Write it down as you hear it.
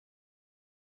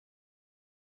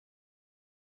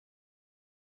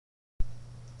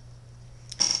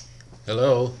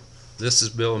Hello, this is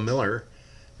Bill Miller,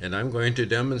 and I'm going to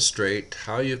demonstrate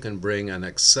how you can bring an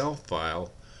Excel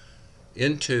file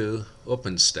into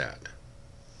OpenStat.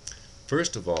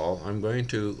 First of all, I'm going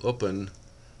to open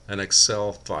an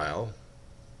Excel file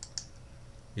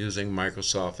using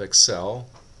Microsoft Excel.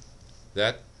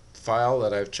 That file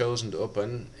that I've chosen to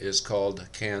open is called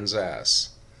Kansas.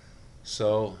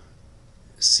 So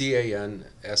CANSAS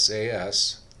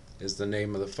is the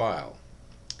name of the file.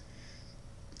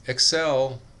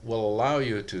 Excel will allow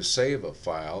you to save a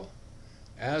file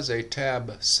as a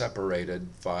tab separated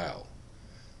file.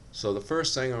 So the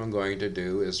first thing I'm going to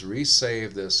do is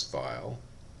resave this file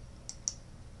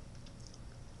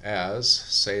as,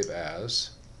 save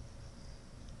as,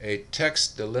 a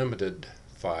text delimited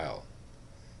file.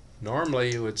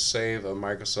 Normally you would save a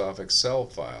Microsoft Excel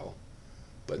file,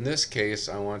 but in this case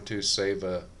I want to save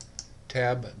a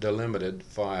tab delimited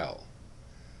file.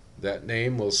 That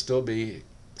name will still be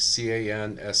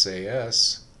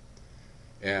CANSAS,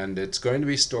 and it's going to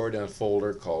be stored in a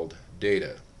folder called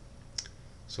data.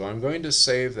 So I'm going to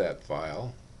save that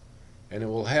file, and it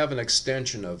will have an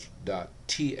extension of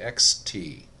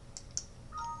 .txt.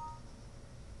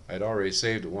 I'd already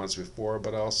saved it once before,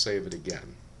 but I'll save it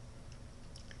again.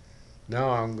 Now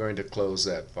I'm going to close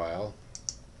that file.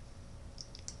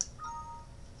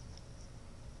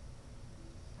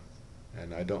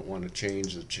 And I don't want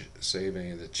to save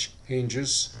any of the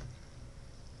changes.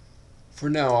 For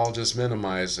now, I'll just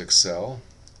minimize Excel,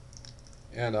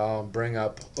 and I'll bring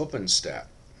up OpenStat.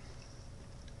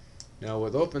 Now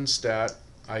with OpenStat,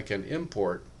 I can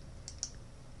import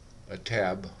a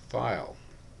tab file.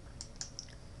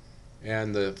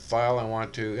 And the file I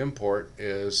want to import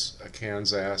is a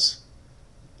kansas.txt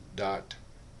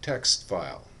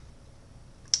file.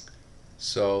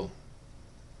 So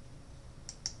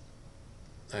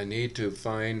I need to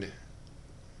find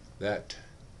that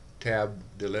tab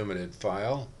delimited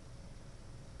file,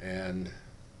 and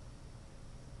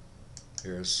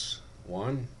here's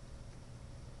one.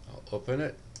 I'll open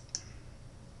it.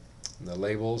 And the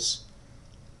labels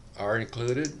are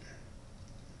included,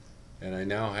 and I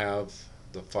now have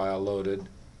the file loaded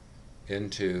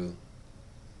into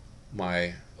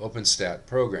my OpenStat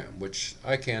program, which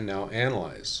I can now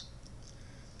analyze.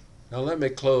 Now let me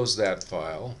close that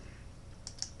file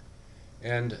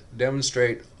and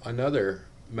demonstrate another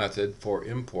method for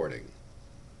importing.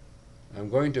 I'm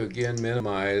going to again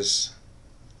minimize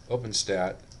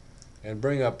OpenStat and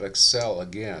bring up Excel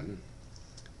again,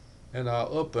 and I'll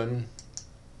open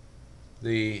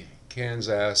the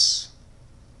Kansas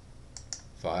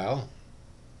file.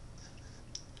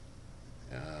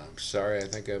 I'm sorry, I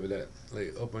think I evidently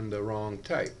opened the wrong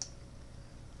type.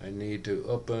 I need to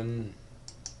open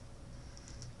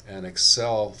an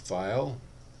Excel file,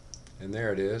 and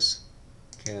there it is,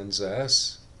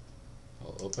 Kansas.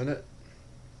 I'll open it.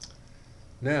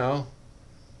 Now,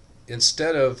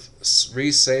 instead of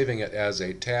resaving it as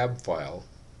a tab file,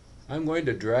 I'm going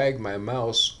to drag my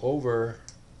mouse over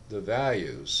the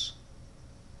values,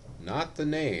 not the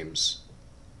names,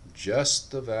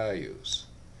 just the values.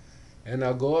 And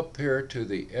I'll go up here to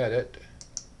the edit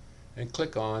and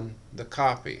click on the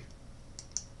copy.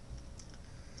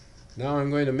 Now I'm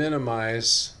going to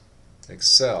minimize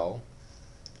Excel,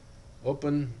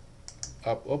 open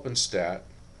up OpenStat,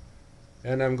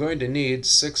 and I'm going to need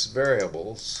 6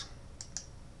 variables,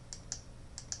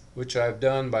 which I've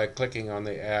done by clicking on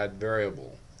the add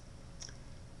variable.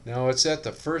 Now it's at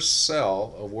the first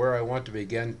cell of where I want to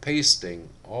begin pasting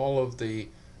all of the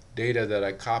data that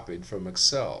I copied from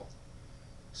Excel.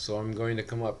 So I'm going to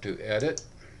come up to edit,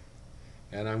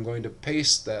 and I'm going to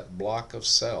paste that block of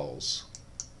cells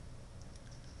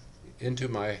into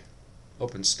my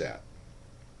OpenStat.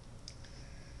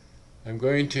 I'm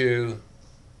going to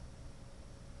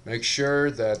make sure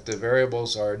that the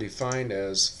variables are defined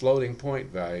as floating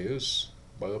point values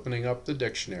by opening up the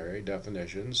dictionary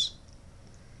definitions,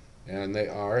 and they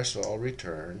are, so I'll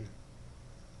return.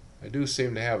 I do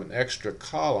seem to have an extra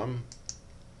column,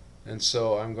 and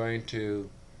so I'm going to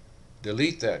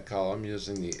delete that column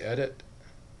using the edit,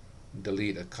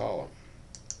 delete a column.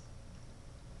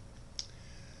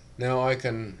 Now I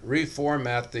can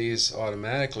reformat these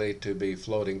automatically to be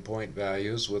floating point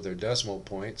values with their decimal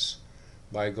points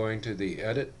by going to the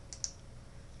edit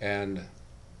and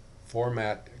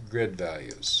format grid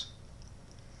values.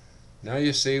 Now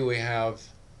you see we have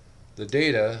the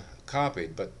data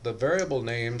copied, but the variable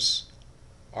names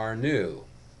are new.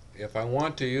 If I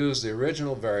want to use the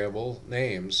original variable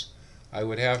names, I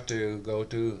would have to go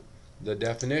to the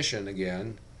definition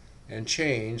again and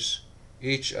change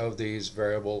each of these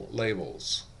variable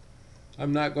labels.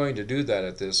 I'm not going to do that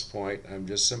at this point. I'm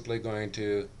just simply going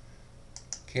to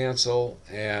cancel,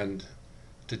 and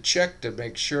to check to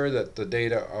make sure that the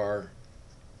data are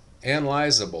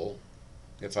analyzable,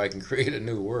 if I can create a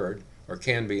new word, or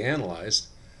can be analyzed,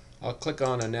 I'll click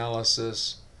on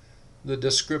Analysis, the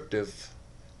Descriptive,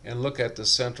 and look at the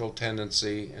central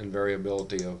tendency and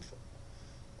variability of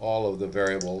all of the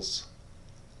variables,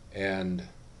 and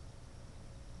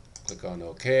click on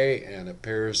OK, and it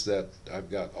appears that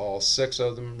I've got all 6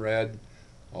 of them read,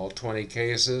 all 20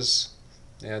 cases,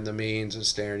 and the means and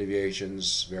standard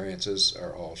deviations, variances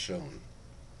are all shown.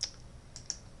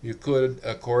 You could,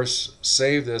 of course,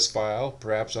 save this file,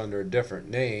 perhaps under a different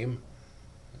name,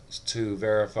 to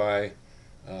verify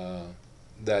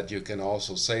that you can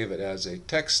also save it as a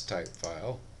text type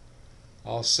file.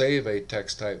 I'll save a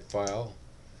text type file,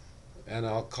 and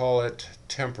I'll call it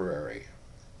temporary.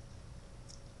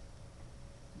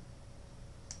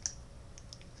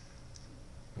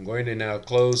 I'm going to now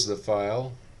close the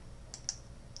file,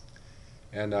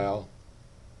 and I'll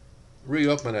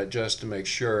reopen it just to make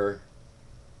sure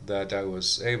that I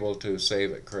was able to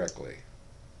save it correctly.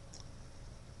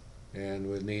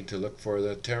 And we need to look for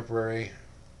the temporary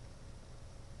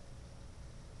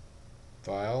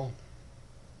file.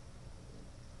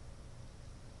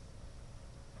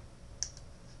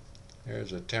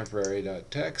 There's a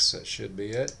temporary.txt, that should be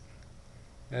it.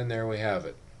 And there we have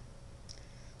it.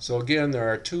 So again, there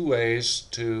are 2 ways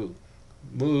to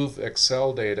move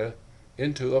Excel data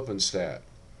into OpenStat.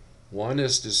 One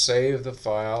is to save the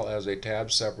file as a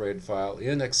tab-separated file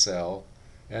in Excel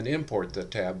and import the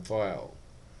tab file.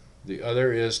 The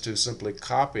other is to simply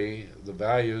copy the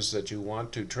values that you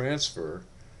want to transfer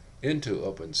into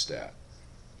OpenStat.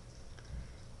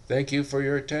 Thank you for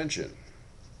your attention.